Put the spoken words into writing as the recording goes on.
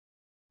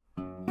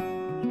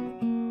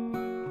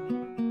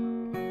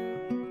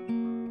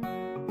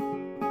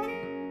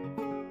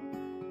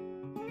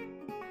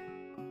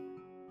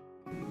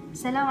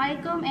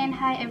Assalamualaikum and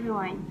hi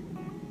everyone.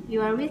 You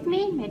are with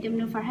me, Madam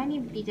Nur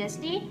Farhani binti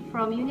Jasli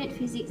from Unit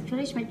Physics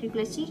College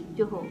Matriculasi,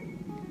 Johor.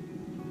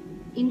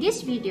 In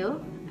this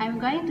video, I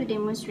am going to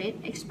demonstrate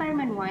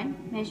Experiment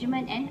 1,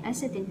 Measurement and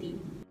Uncertainty.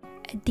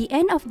 At the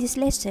end of this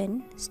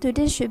lesson,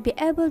 students should be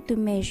able to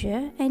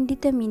measure and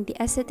determine the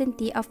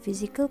uncertainty of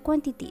physical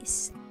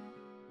quantities.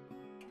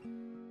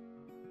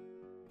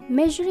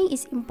 Measuring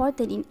is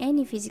important in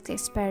any physics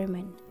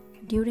experiment.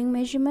 During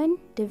measurement,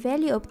 the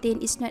value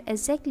obtained is not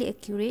exactly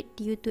accurate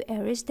due to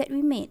errors that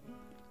we made.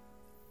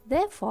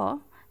 Therefore,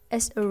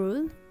 as a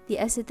rule, the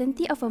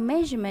uncertainty of a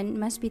measurement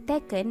must be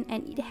taken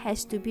and it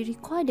has to be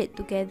recorded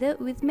together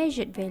with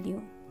measured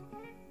value.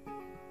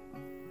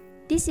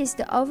 This is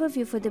the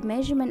overview for the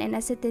measurement and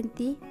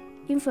uncertainty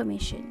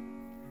information.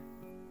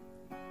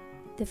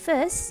 The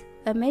first,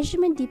 a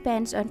measurement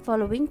depends on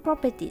following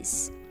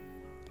properties.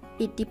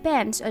 It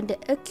depends on the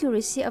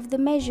accuracy of the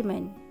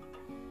measurement.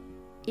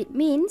 It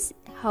means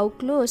how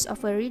close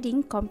of a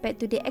reading compared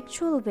to the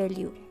actual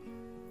value.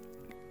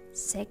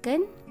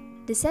 Second,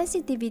 the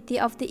sensitivity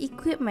of the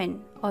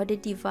equipment or the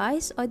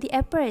device or the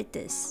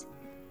apparatus.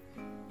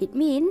 It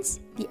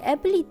means the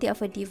ability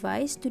of a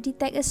device to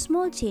detect a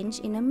small change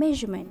in a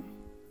measurement.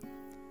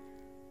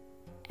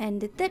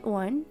 And the third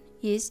one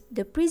is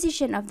the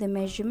precision of the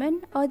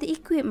measurement or the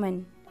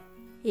equipment.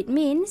 It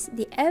means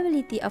the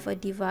ability of a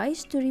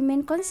device to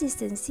remain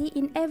consistency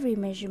in every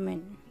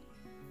measurement.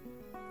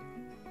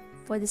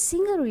 For the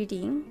single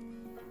reading,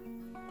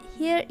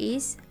 here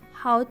is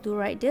how to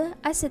write the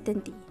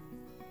uncertainty.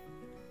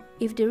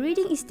 If the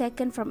reading is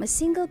taken from a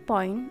single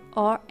point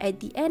or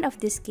at the end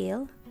of the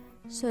scale,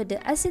 so the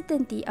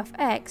uncertainty of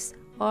x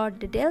or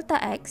the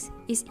delta x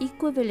is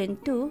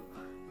equivalent to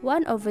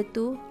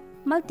 1/2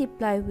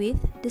 multiplied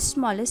with the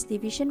smallest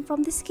division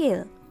from the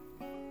scale.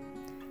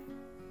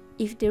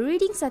 If the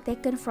readings are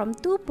taken from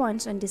 2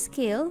 points on the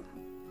scale,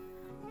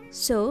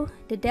 so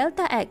the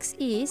delta x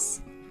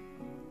is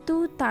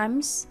 2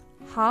 times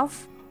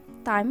half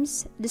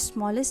times the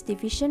smallest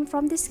division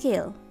from the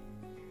scale.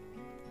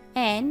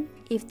 And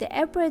if the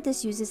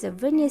apparatus uses a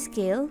vernier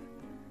scale,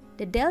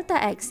 the delta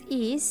x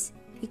is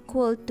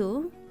equal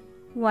to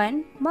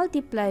 1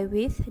 multiplied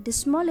with the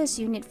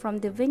smallest unit from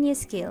the vernier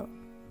scale.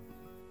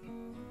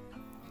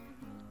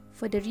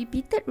 For the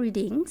repeated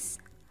readings,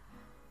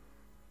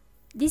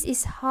 this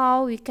is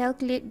how we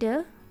calculate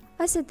the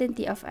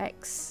uncertainty of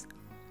x.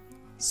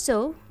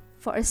 So,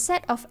 for a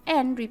set of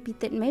n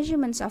repeated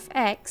measurements of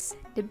x,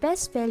 the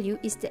best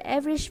value is the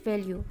average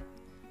value.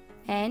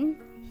 And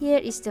here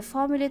is the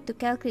formula to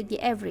calculate the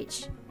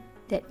average.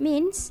 That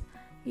means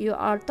you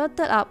are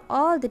total up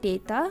all the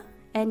data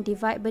and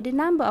divide by the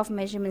number of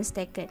measurements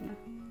taken.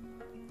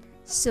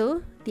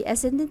 So, the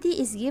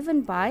uncertainty is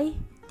given by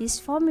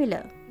this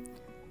formula,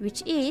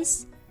 which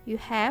is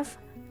you have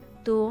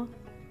to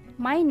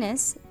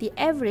minus the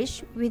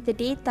average with the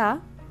data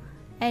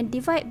and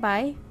divide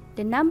by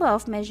the number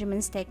of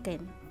measurements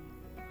taken.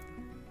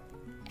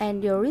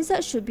 And your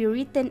result should be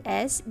written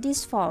as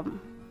this form,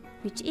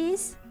 which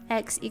is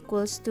x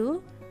equals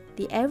to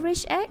the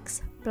average x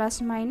plus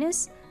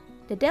minus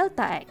the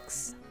delta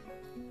x.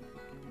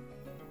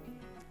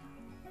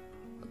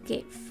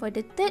 Okay, for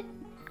the third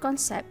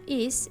concept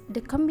is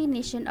the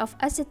combination of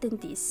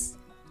uncertainties.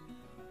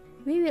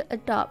 We will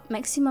adopt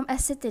maximum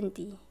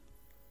uncertainty.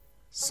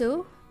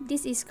 So,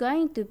 this is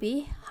going to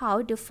be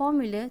how the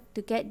formula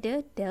to get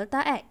the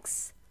delta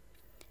x.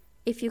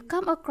 If you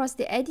come across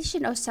the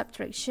addition or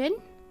subtraction,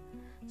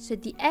 so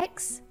the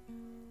x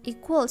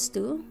equals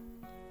to,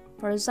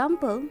 for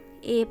example,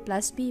 a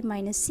plus b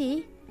minus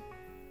c,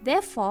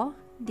 therefore,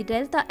 the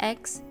delta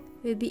x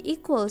will be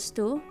equals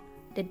to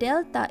the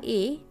delta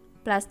a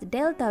plus the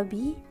delta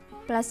b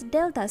plus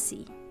delta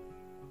c.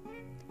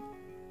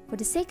 For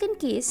the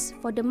second case,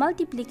 for the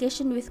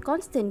multiplication with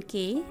constant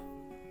k,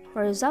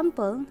 for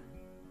example,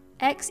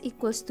 x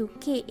equals to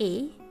ka,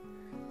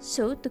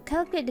 so to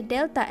calculate the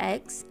delta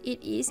x, it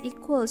is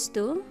equals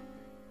to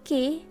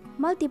k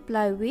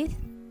multiplied with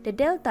the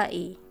delta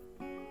a.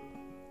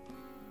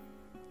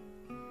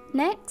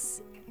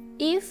 Next,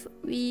 if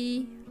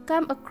we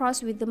come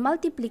across with the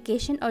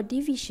multiplication or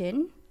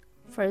division,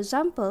 for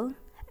example,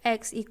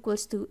 x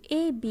equals to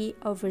ab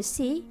over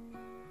c,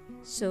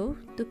 so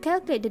to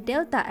calculate the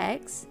delta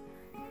x,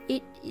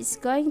 it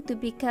is going to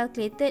be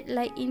calculated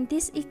like in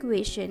this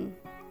equation,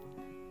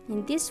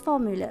 in this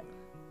formula.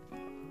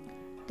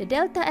 The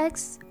delta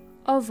x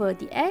over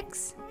the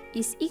x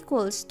is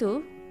equals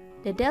to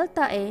the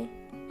delta a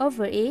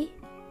over a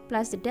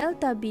plus the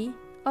delta b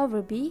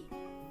over b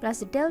plus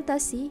the delta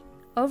c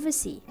over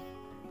c.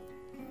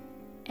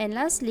 And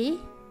lastly,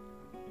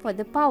 for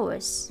the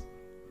powers,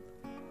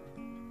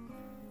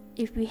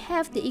 if we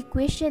have the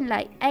equation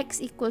like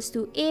x equals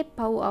to a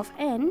power of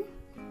n,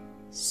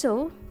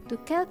 so to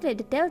calculate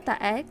the delta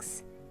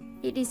x,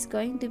 it is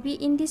going to be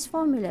in this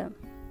formula.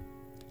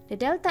 The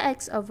delta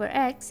x over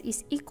x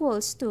is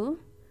equals to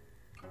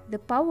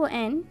the power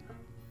n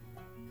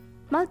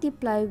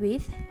multiplied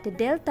with the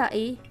delta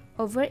a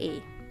over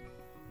a.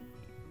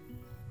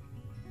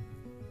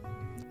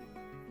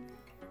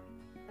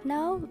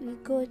 Now we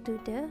go to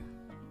the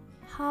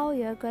how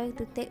you are going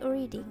to take a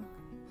reading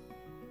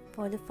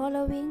for the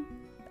following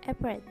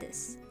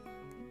apparatus.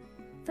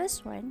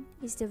 First one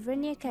is the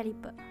vernier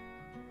caliper.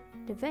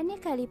 The vernier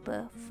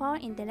caliper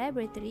found in the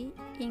laboratory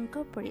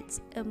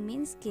incorporates a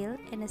mean scale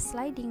and a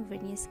sliding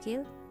vernier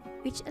scale,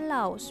 which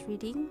allows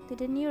reading to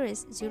the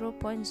nearest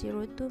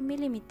 0.02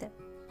 mm.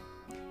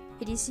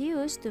 It is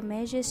used to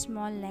measure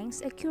small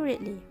lengths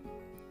accurately.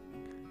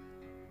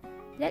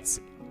 Let's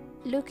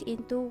look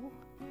into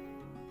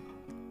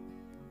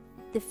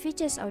the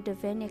features of the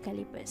vernier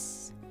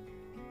calipers.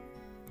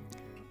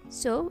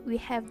 So we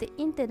have the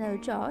internal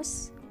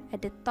jaws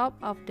at the top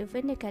of the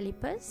vernier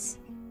calipers.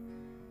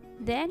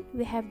 Then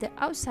we have the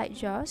outside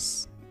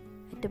jaws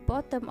at the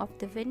bottom of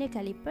the vernier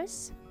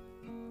calipers.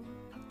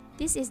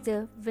 This is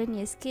the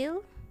vernier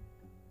scale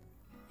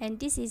and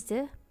this is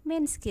the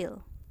main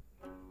scale.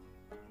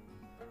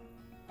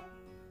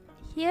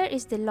 Here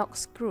is the lock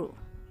screw.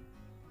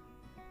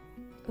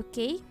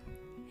 Okay,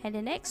 and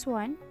the next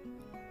one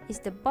is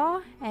the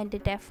bar and the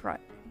depth rod.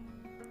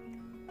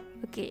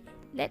 Okay,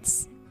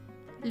 let's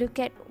look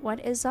at one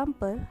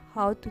example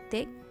how to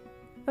take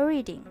a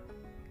reading.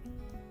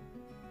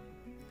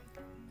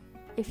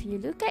 If you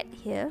look at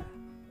here,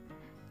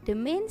 the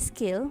main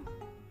scale,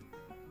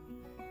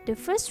 the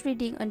first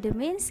reading on the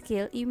main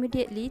scale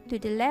immediately to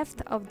the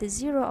left of the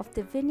zero of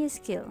the vernier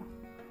scale.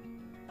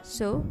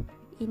 So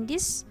in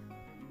this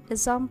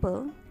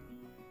example,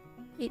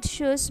 it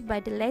shows by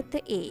the letter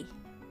A.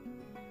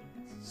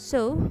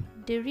 So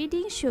the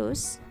reading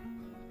shows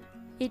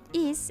it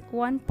is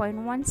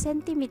 1.1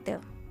 centimeter.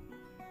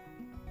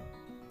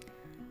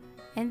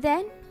 And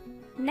then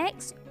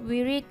next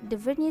we read the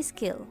vernier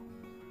scale.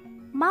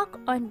 Mark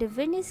on the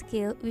vernier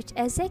scale which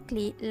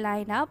exactly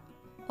line up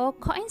or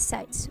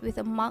coincides with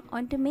a mark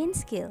on the main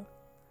scale.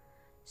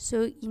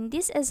 So in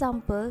this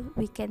example,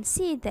 we can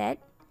see that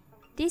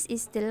this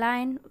is the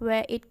line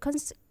where it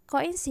coincides.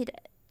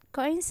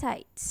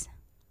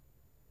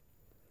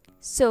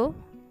 So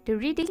the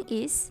reading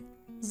is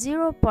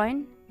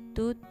 0.22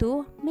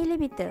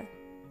 mm.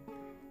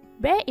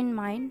 Bear in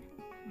mind,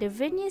 the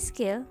vernier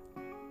scale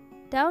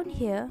down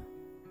here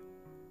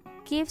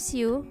gives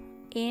you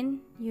in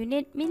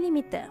unit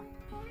millimeter.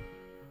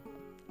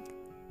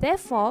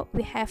 Therefore,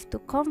 we have to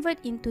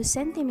convert into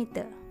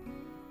centimeter.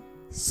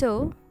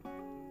 So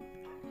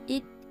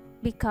it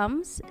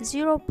becomes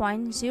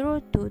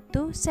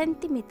 0.022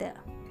 centimeter.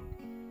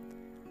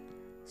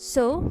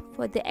 So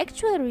for the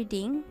actual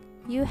reading,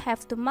 you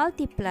have to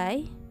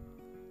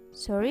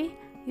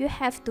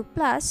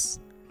plus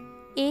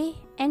A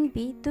and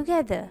B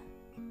together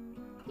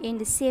in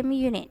the same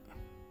unit.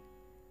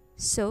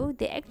 So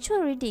the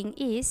actual reading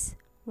is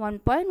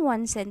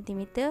 1.1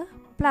 centimeter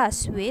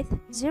plus with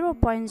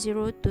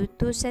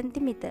 0.022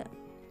 centimeter.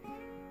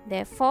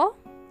 Therefore,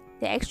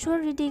 the actual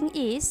reading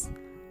is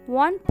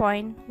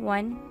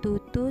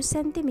 1.122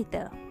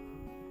 centimeter.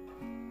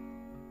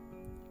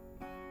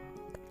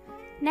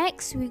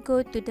 Next, we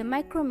go to the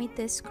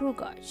micrometer screw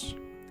gauge.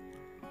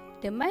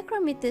 The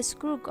micrometer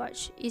screw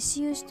gauge is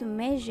used to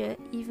measure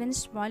even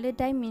smaller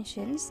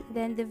dimensions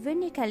than the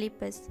vernier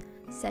calipers,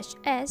 such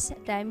as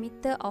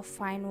diameter of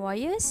fine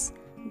wires,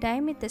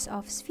 diameters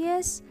of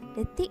spheres,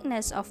 the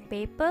thickness of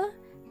paper,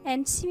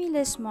 and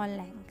similar small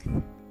length.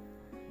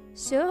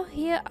 So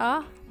here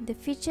are the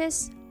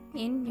features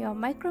in your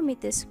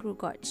micrometer screw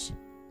gauge.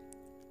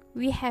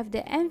 We have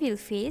the anvil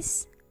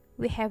face,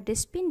 we have the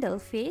spindle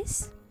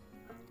face,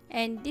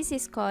 and this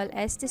is called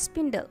as the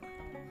spindle.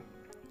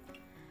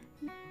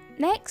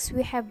 Next,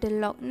 we have the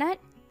lock nut,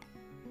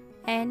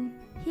 and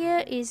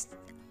here is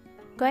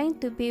going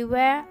to be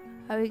where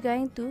are we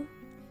going to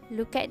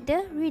look at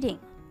the reading.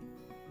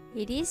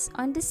 It is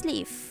on the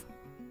sleeve.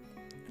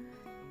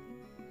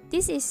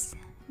 This is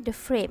the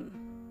frame,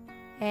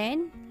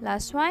 and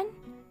last one,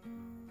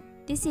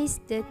 this is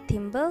the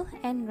thimble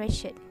and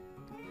ratchet.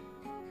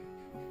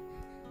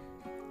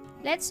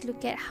 Let's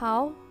look at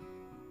how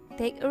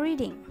take a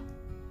reading.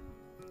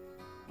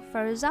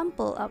 For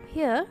example, up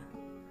here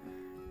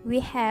we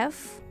have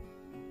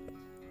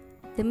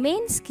the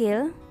main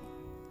scale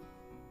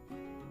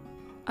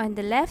on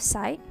the left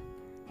side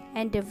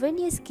and the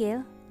vernier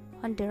scale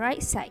on the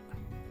right side.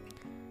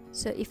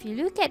 So if you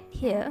look at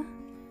here,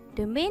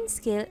 the main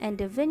scale and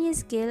the vernier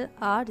scale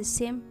are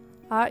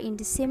in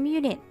the same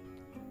unit,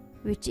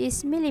 which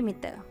is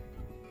millimeter.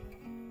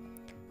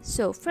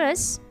 So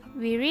first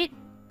we read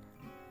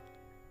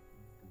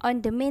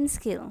on the main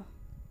scale.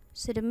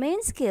 So the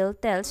main scale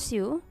tells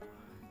you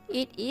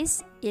it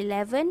is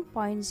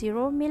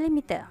 11.0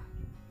 millimeter.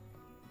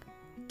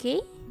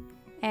 Okay,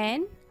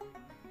 and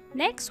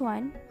next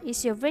one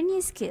is your vernier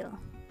scale.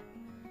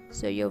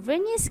 So your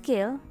vernier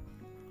scale,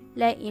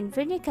 like in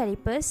vernier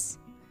calipers,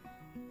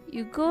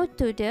 you go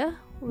to the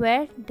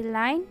where the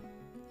line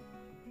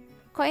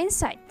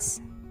coincides.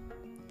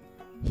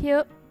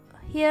 Here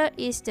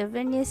is the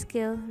vernier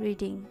scale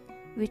reading,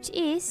 which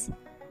is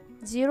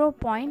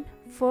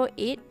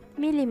 0.48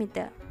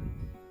 millimeter.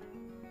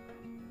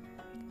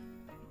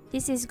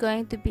 This is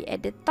going to be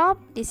at the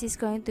top, this is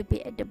going to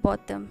be at the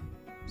bottom.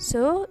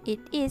 so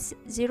it is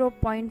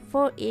 0.48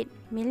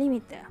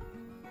 millimeter.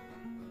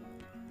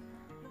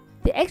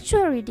 The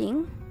actual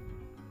reading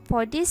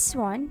for this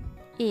one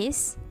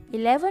is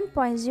 11.0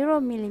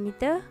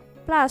 millimeter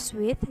plus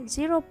with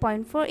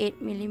 0.48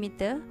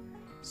 millimeter,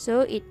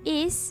 so it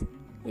is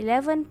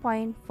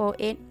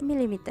 11.48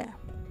 millimeter.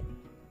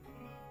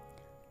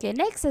 Okay,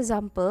 next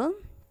example,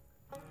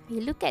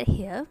 we look at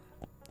here.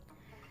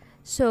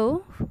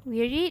 So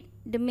we read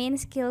the main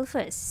scale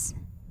first.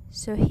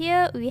 So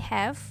here we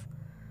have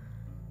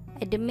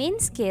at the main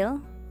scale,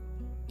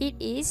 it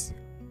is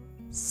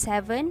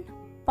 7.5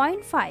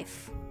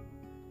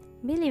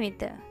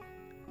 millimeter.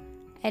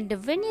 At the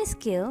vernier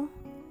scale,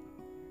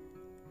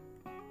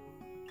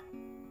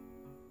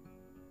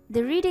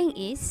 the reading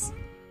is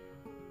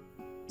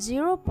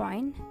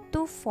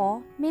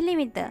 0.24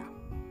 millimeter.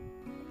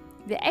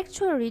 The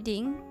actual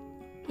reading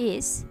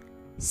is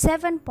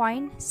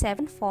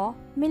 7.74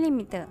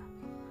 millimeter.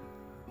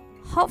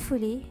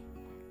 Hopefully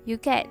you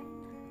get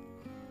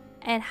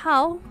and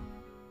how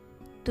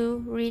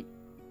to read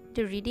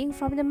the reading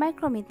from the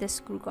micrometer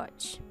screw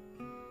gauge.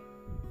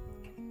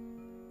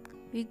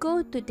 We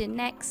go to the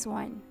next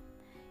one.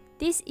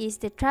 This is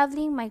the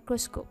traveling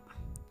microscope.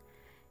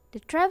 The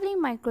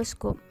traveling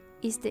microscope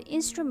is the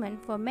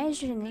instrument for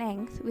measuring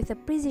length with a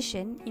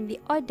precision in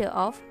the order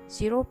of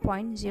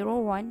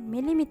 0.01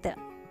 millimeter.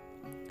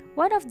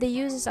 One of the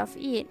uses of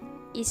it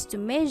is to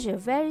measure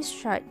very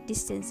short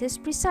distances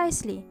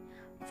precisely.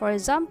 For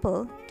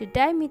example, the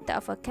diameter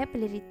of a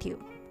capillary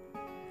tube.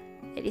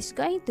 It is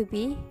going to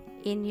be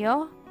in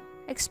your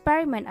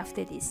experiment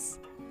after this.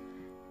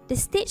 The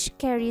stage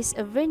carries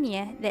a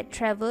vernier that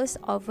travels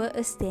over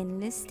a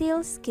stainless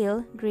steel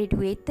scale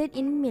graduated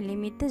in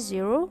millimeter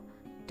 0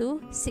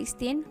 to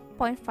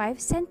 16.5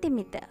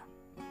 centimeter.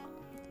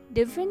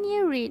 The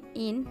vernier read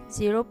in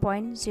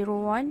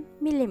 0.01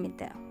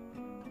 millimeter.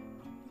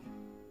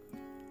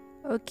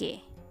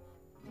 Okay,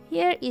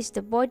 here is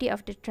the body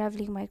of the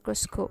traveling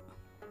microscope.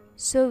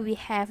 So we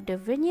have the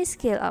vernier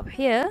scale up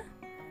here,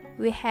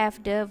 we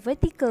have the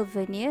vertical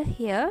vernier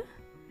here,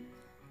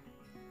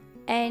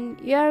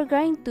 and you are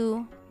going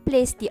to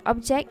place the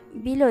object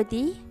below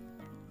the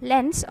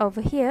lens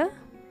over here,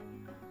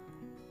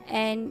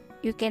 and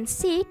you can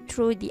see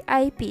through the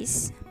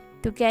eyepiece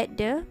to get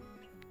the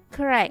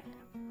correct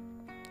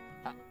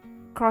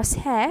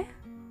crosshair.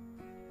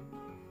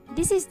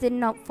 This is the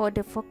knob for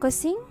the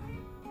focusing,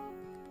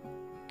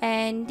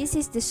 and this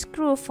is the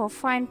screw for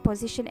fine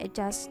position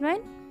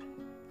adjustment.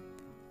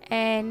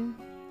 And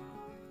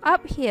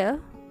up here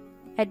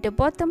at the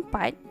bottom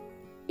part,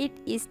 it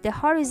is the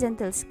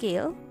horizontal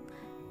scale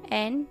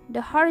and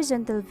the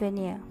horizontal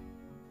vernier.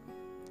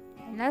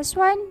 And last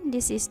one,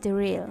 this is the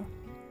rail.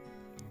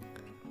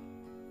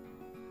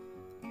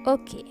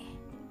 Okay,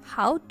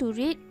 how to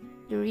read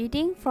the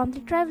reading from the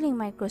traveling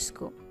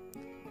microscope?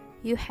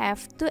 You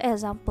have two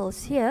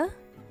examples here.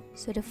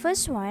 So the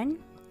first one,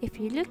 if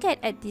you look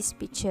at this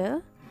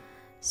picture,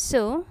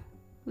 so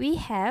we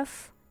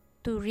have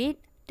to read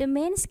the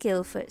main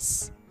scale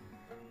first.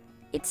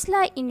 It's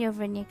like in your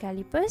vernier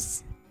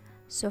calipers.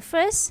 So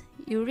first,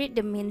 you read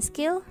the main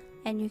scale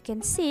and you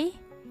can see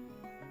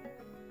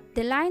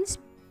the lines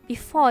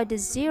before the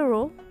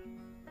 0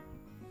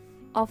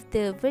 of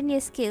the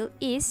vernier scale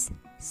is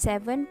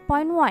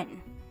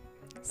 7.1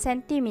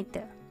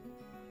 centimeter.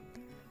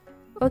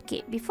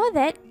 Okay, before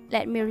that,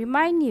 let me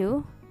remind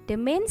you, the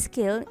main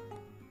scale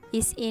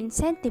is in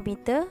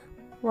centimeter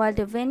while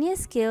the vernier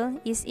scale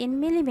is in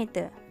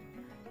millimeter.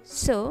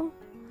 So,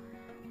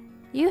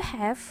 you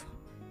have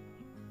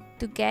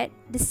to get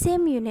the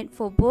same unit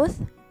for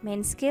both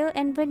main scale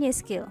and vernier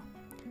scale.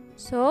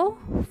 So,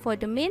 for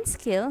the main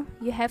scale,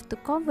 you have to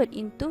convert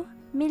into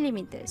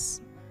millimeters.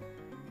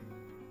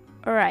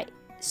 Alright,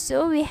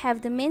 so we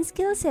have the main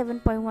scale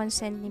 7.1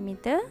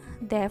 centimeter.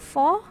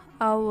 Therefore,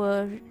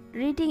 our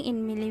reading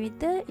in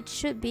millimeter, it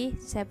should be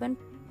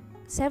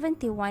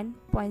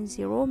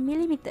 71.0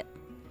 millimeter.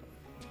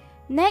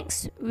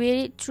 Next, we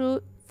read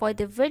through for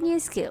the vernier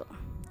scale.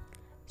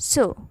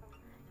 So,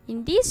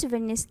 in this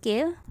vernier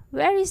scale,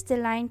 where is the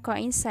line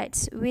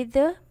coincides with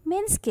the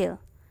main scale?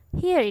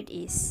 Here it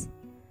is.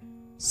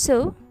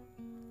 So,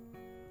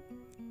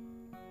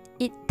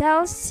 it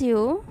tells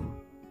you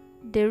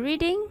the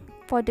reading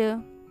for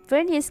the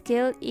vernier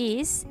scale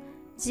is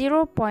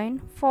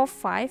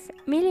 0.45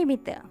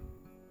 millimeter.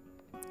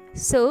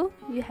 So,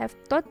 you have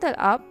total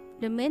up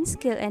the main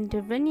scale and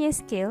the vernier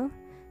scale.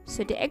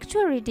 So, the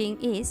actual reading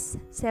is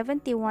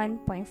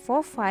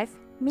 71.45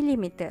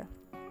 millimeter.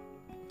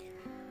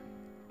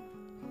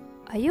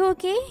 Are you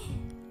okay?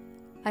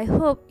 I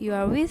hope you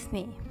are with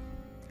me.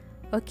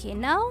 Okay,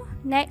 now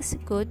next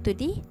go to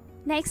the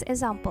next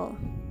example.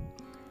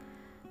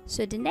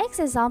 So the next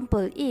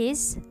example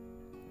is,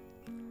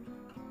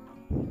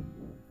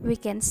 we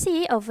can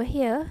see over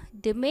here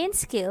the main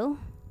scale.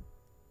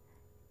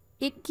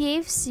 It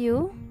gives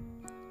you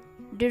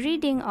the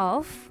reading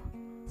of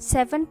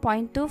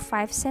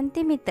 7.25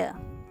 centimeter.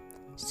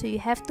 So you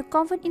have to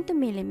convert into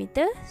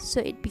millimeter,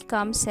 so it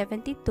becomes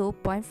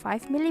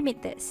 72.5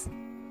 millimeters.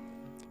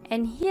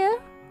 And here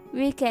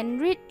we can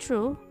read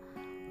through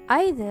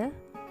either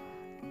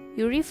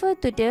you refer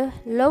to the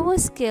lower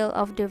scale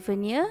of the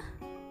vernier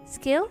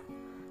scale,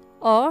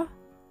 or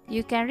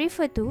you can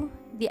refer to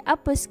the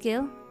upper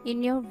scale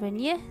in your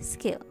vernier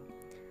scale.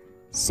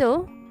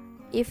 So,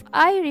 if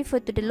I refer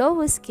to the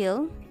lower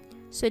scale,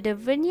 so the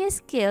vernier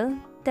scale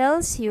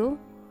tells you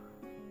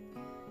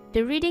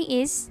the reading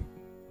is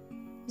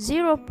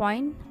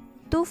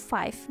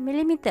 0.25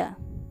 millimeter.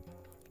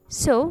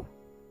 So,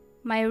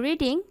 my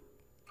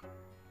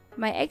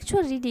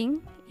actual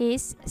reading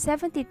is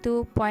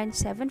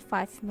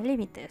 72.75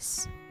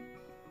 millimeters.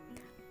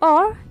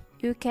 Or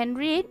you can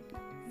read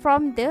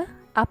from the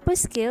upper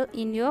scale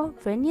in your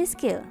vernier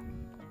scale.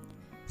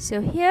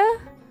 So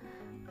here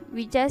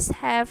we just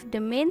have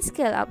the main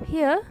scale up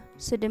here.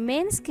 So the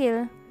main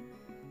scale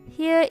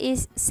here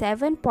is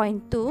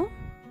 7.20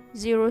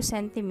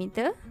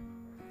 centimeter.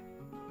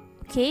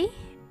 Okay,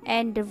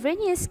 and the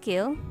vernier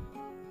scale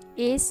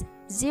is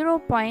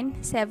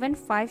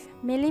 0.75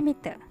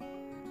 millimeter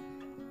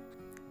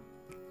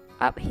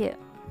up here.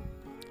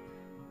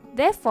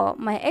 Therefore,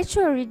 my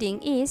actual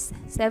reading is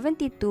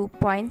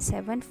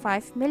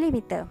 72.75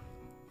 millimeter.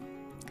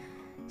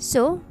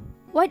 So,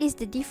 what is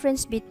the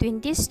difference between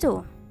these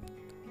two?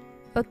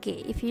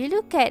 Okay, if you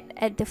look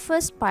at the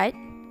first part,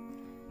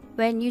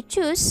 when you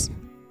choose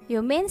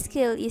your main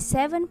scale is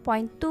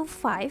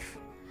 7.25,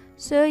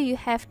 so you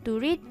have to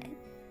read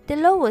the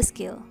lower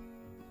scale.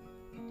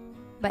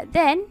 But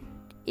then,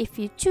 if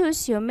you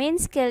choose your main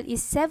scale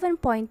is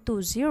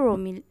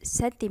 7.20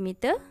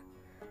 centimeter,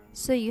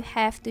 so you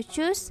have to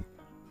choose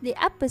the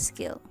upper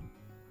scale.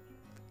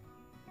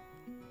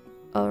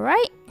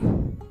 Alright?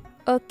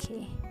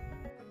 Okay.